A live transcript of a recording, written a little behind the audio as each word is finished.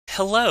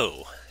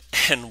Hello,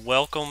 and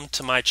welcome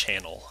to my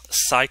channel,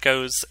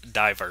 Psycho's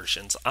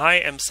Diversions. I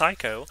am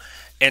Psycho,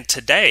 and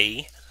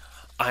today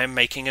I'm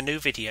making a new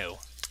video,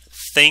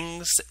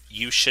 Things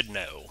You Should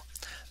Know.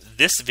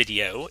 This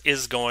video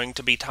is going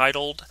to be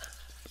titled,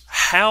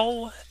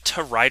 How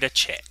to Write a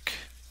Check.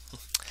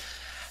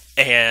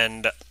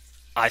 And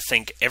I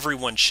think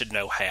everyone should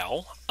know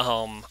how,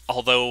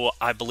 although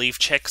I believe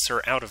checks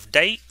are out of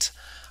date,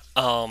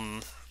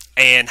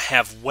 and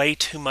have way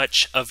too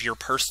much of your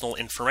personal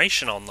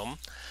information on them.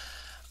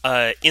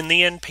 In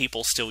the end,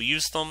 people still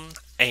use them,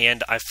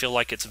 and I feel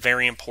like it's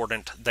very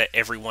important that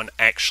everyone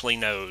actually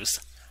knows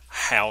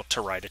how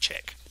to write a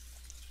check.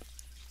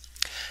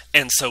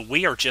 And so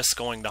we are just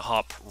going to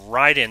hop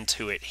right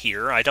into it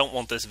here. I don't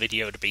want this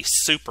video to be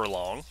super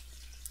long.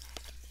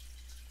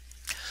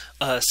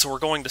 So we're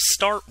going to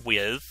start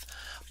with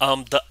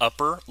the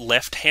upper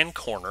left-hand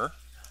corner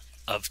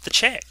of the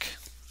check.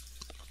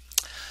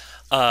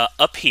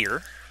 Up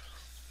here,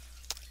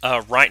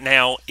 right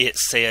now it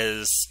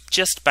says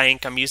just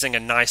bank. I'm using a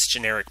nice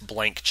generic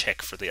blank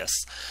check for this.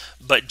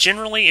 But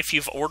generally, if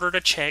you've ordered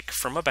a check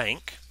from a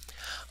bank,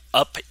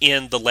 up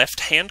in the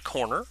left-hand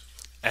corner,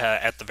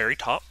 at the very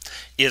top,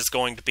 is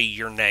going to be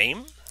your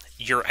name,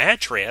 your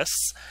address,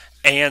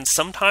 and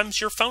sometimes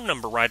your phone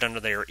number right under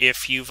there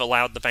if you've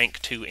allowed the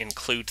bank to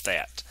include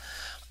that.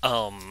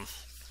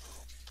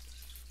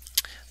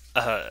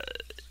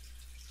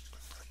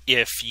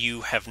 If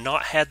you have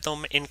not had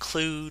them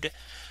include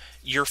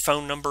your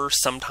phone number,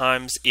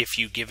 sometimes if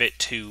you give it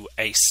to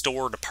a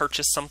store to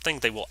purchase something,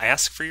 they will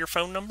ask for your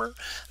phone number.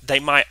 They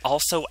might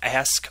also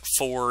ask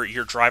for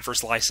your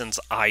driver's license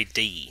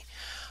ID,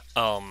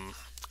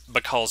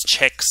 because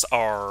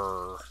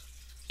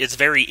it's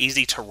very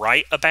easy to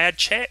write a bad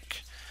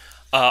check.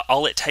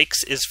 All it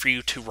takes is for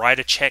you to write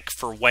a check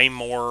for way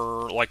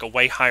more, like a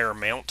way higher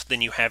amount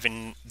than you have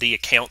in the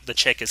account the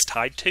check is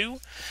tied to.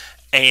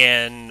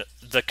 And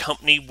the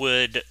company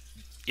would,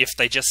 if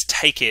they just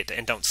take it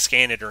and don't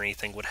scan it or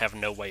anything, would have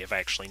no way of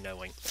actually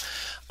knowing.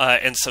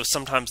 And so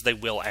sometimes they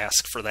will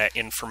ask for that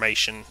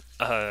information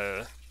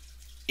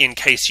in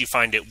case you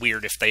find it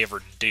weird if they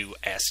ever do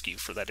ask you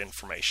for that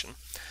information.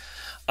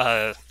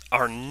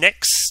 Our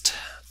next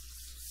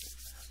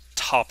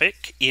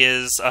topic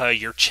is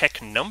your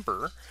check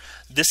number.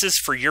 This is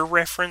for your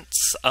reference.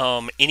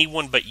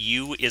 Anyone but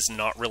you is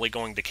not really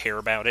going to care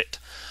about it.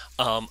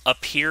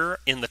 Up here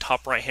in the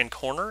top right hand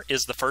corner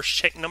is the first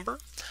check number.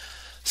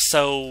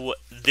 So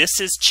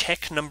this is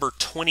check number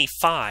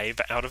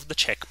 25 out of the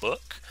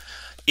checkbook.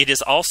 It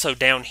is also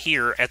down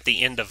here at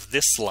the end of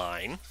this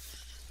line.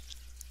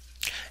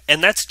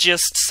 And that's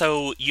just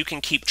so you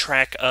can keep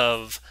track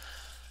of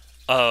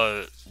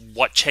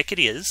what check it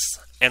is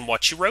and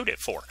what you wrote it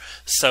for.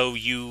 So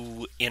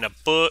you, in a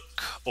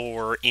book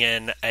or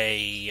in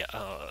a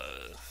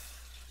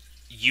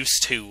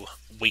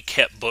we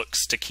kept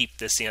books to keep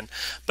this in,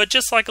 but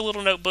just like a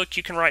little notebook,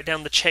 you can write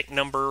down the check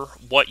number,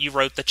 what you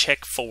wrote the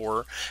check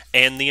for,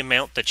 and the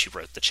amount that you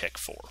wrote the check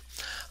for.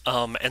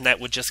 And that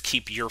would just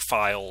keep your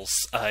files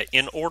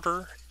in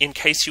order in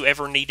case you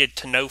ever needed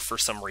to know for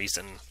some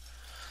reason.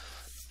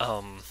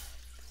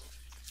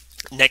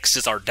 Next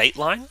is our date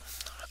line,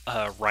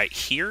 right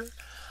here.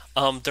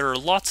 There are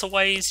lots of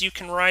ways you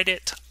can write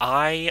it.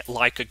 I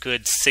like a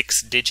good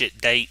 6-digit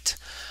date.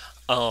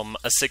 A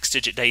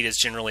 6-digit date is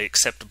generally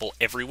acceptable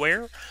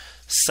everywhere.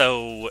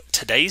 So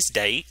today's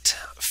date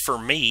for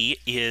me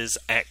is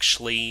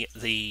actually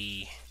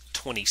the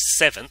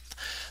 27th.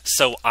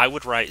 So I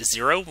would write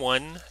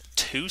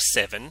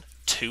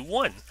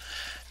 012721.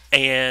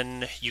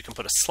 And you can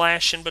put a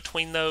slash in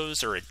between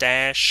those or a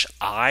dash.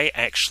 I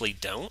actually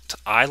don't.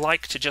 I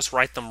like to just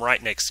write them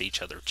right next to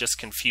each other. Just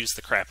confuse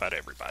the crap out of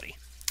everybody.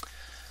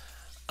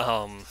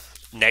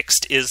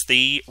 Next is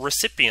the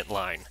recipient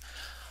line.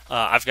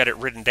 I've got it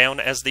written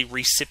down as the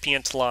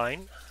recipient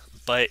line,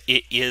 but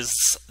it is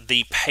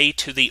the pay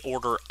to the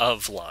order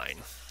of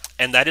line.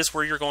 And that is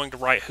where you're going to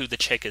write who the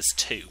check is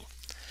to.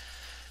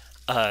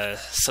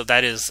 So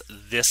that is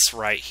this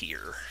right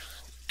here.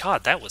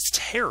 God, that was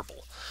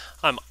terrible.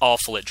 I'm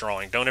awful at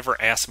drawing. Don't ever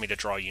ask me to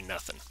draw you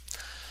nothing.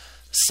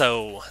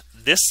 So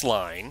this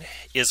line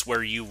is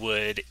where you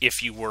would,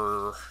 if you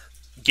were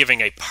giving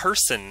a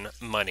person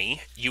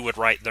money, you would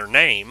write their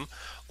name.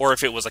 Or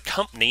if it was a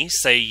company,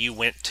 say you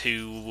went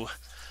to,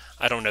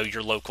 I don't know,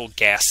 your local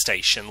gas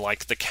station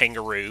like the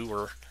Kangaroo,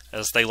 or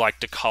as they like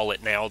to call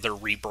it now, their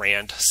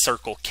rebrand,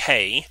 Circle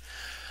K,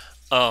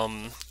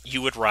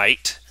 you would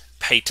write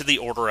pay to the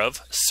order of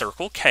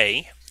Circle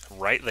K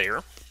right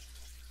there.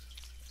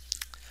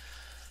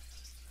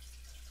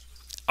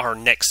 Our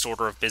next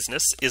order of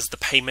business is the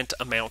payment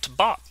amount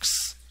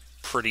box.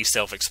 Pretty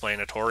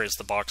self-explanatory, is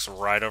the box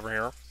right over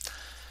here.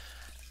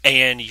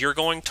 And you're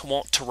going to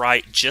want to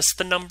write just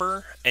the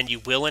number, and you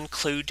will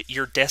include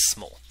your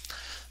decimal.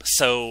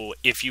 So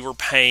if you were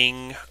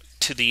paying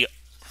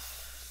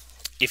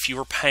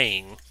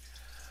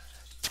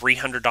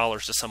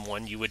 $300 to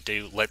someone, you would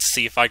do, let's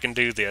see if I can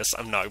do this.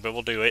 I'm not going to be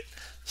able to do it.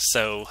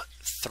 So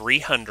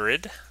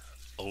 300,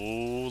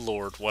 oh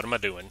Lord, what am I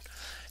doing?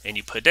 And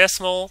you put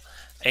decimal,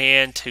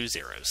 and 2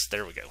 zeros.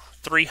 There we go.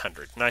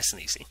 300. Nice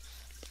and easy.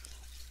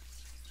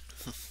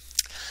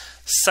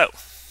 So,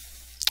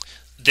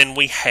 then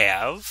we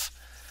have,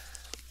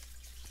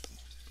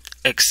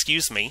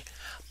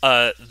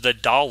 the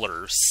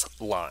dollars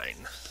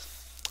line.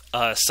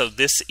 So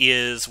this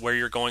is where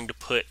you're going to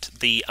put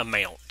the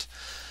amount.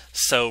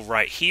 So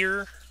right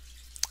here,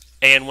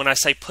 and when I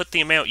say put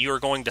the amount, you are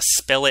going to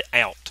spell it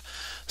out.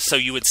 So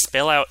you would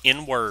spell out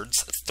in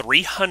words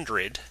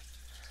 300,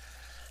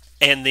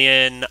 and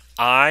then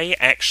I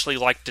actually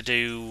like to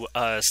do,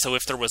 so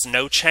if there was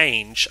no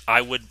change,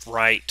 I would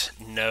write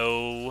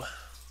no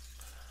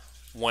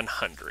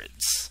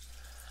 100s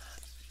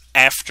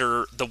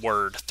after the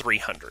word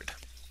 300.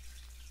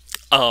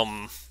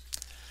 And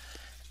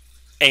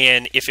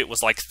if it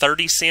was like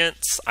 30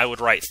 cents, I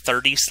would write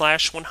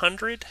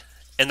 30/100,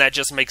 and that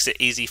just makes it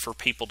easy for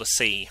people to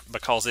see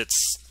because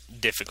it's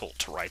difficult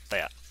to write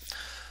that,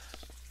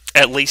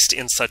 at least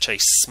in such a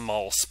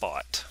small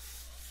spot.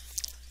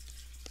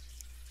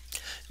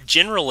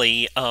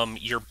 Generally,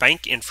 your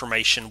bank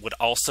information would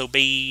also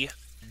be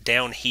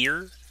down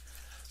here,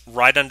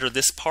 right under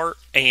this part,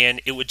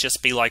 and it would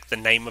just be like the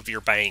name of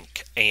your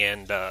bank,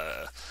 and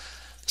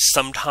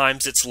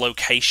sometimes it's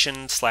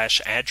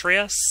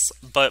location/address,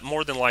 but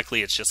more than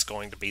likely it's just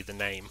going to be the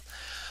name.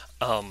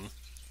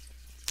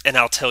 And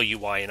I'll tell you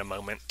why in a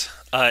moment.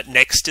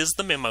 Next is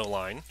the memo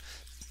line.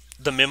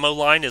 The memo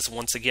line is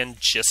once again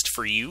just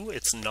for you.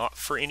 It's not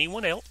for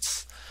anyone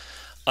else.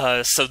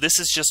 So this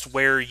is just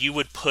where you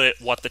would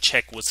put what the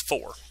check was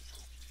for.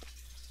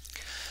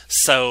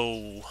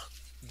 So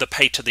the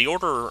pay to the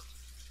order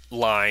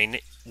line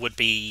would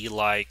be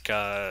like,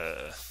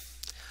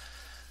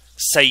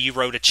 say you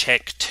wrote a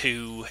check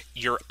to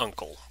your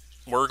uncle.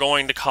 We're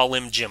going to call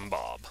him Jim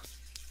Bob.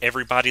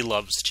 Everybody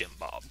loves Jim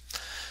Bob.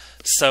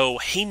 So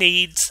he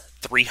needs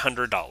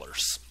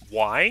 $300.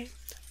 Why?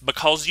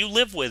 Because you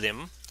live with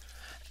him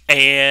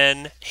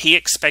and he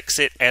expects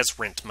it as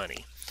rent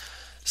money.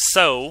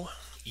 So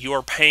you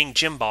are paying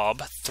Jim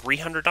Bob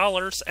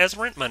 $300 as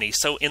rent money.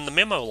 So in the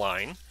memo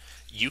line,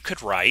 you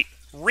could write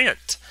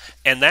rent.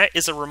 And that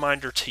is a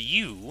reminder to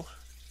you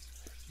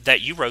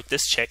that you wrote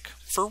this check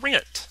for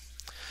rent.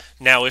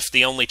 Now, if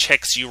the only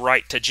checks you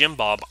write to Jim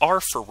Bob are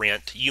for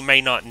rent, you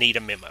may not need a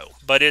memo.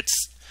 But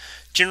it's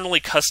generally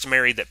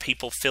customary that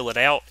people fill it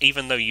out,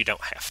 even though you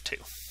don't have to.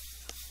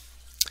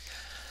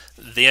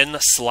 Then,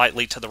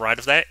 slightly to the right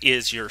of that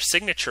is your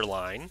signature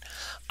line.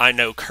 I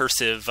know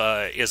cursive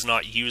is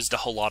not used a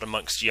whole lot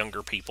amongst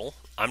younger people.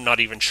 I'm not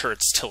even sure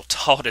it's still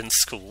taught in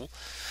school.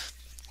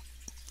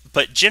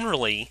 But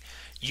generally,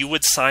 you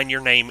would sign your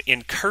name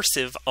in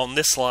cursive on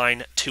this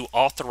line to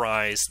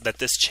authorize that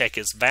this check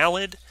is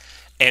valid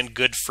and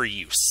good for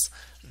use.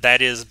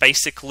 That is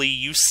basically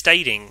you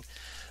stating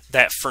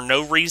that for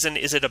no reason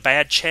is it a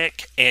bad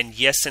check, and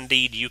yes,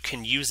 indeed, you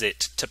can use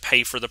it to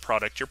pay for the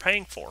product you're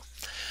paying for.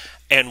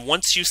 And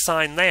once you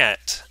sign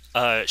that,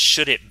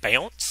 should it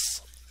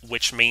bounce,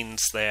 which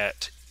means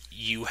that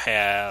you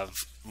have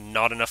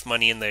not enough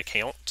money in the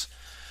account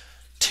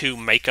to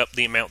make up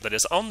the amount that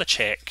is on the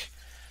check,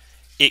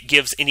 it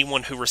gives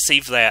anyone who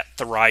received that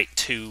the right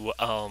to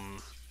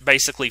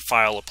basically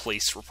file a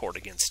police report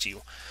against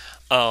you.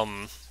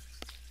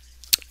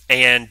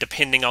 And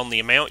depending on the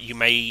amount, you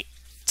may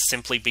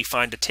simply be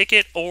fined a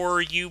ticket,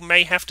 or you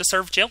may have to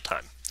serve jail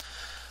time.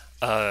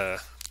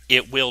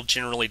 It will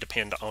generally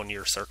depend on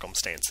your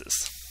circumstances.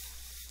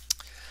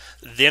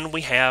 Then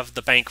we have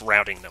the bank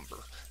routing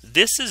number.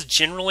 This is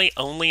generally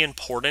only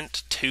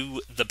important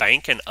to the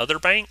bank and other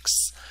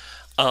banks.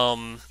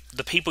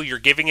 The people you're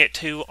giving it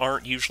to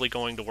aren't usually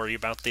going to worry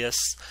about this.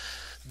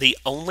 The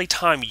only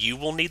time you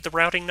will need the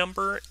routing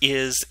number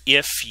is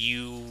if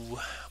you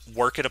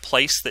work at a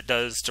place that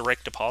does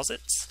direct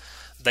deposits.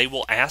 They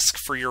will ask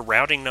for your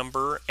routing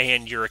number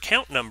and your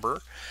account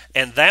number,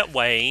 and that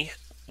way,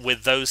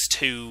 with those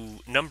two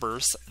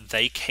numbers,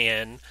 they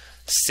can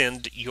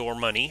send your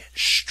money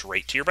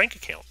straight to your bank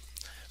account.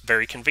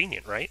 Very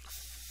convenient, right?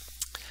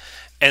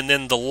 And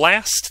then the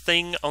last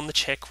thing on the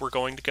check we're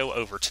going to go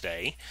over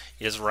today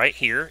is right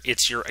here.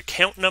 It's your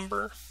account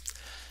number.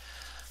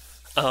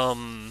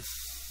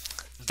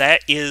 That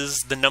is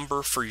the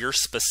number for your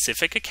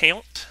specific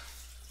account.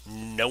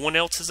 No one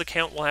else's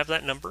account will have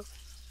that number.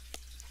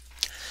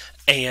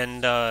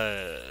 And,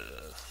 I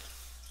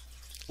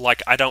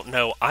don't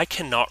know, I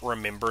cannot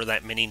remember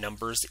that many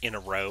numbers in a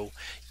row.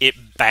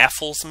 It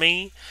baffles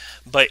me,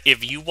 but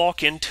if you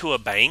walk into a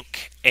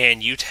bank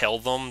and you tell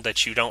them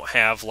that you don't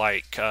have,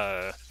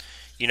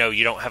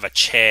 you don't have a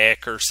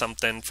check or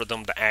something for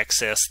them to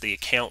access the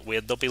account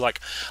with, they'll be like,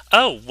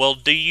 oh, well,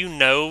 do you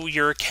know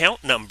your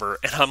account number?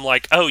 And I'm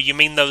like, oh, you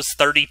mean those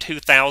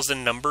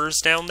 32,000 numbers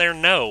down there?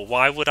 No,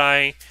 why would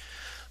I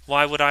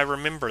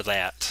remember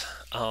that?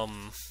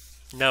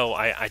 No,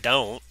 I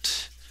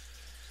don't.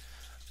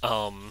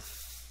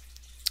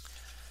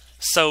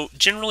 So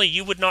generally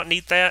you would not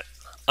need that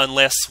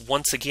unless,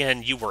 once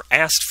again, you were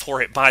asked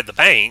for it by the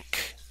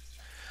bank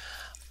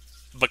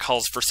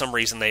because for some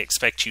reason they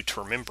expect you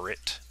to remember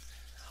it.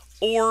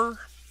 Or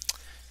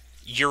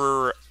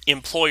your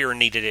employer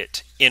needed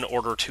it in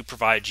order to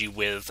provide you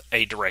with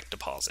a direct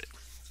deposit.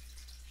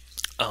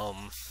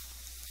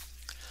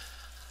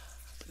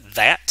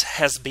 That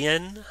has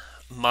been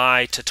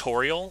my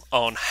tutorial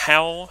on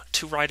how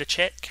to write a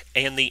check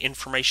and the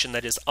information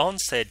that is on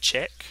said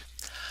check.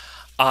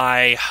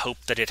 I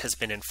hope that it has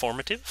been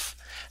informative,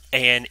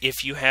 and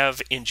if you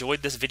have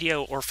enjoyed this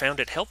video or found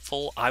it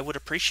helpful, I would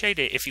appreciate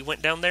it if you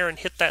went down there and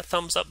hit that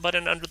thumbs up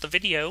button under the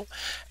video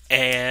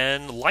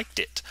and liked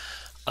it.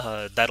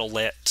 That'll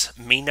let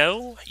me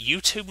know,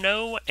 YouTube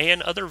know,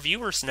 and other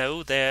viewers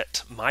know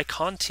that my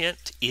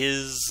content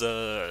is,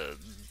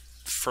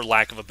 for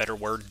lack of a better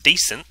word,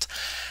 decent.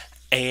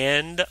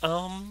 And,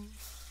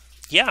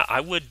 yeah,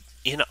 I would,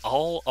 in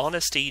all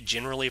honesty,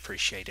 generally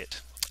appreciate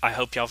it. I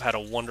hope y'all have had a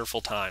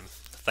wonderful time.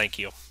 Thank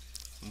you.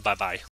 Bye-bye.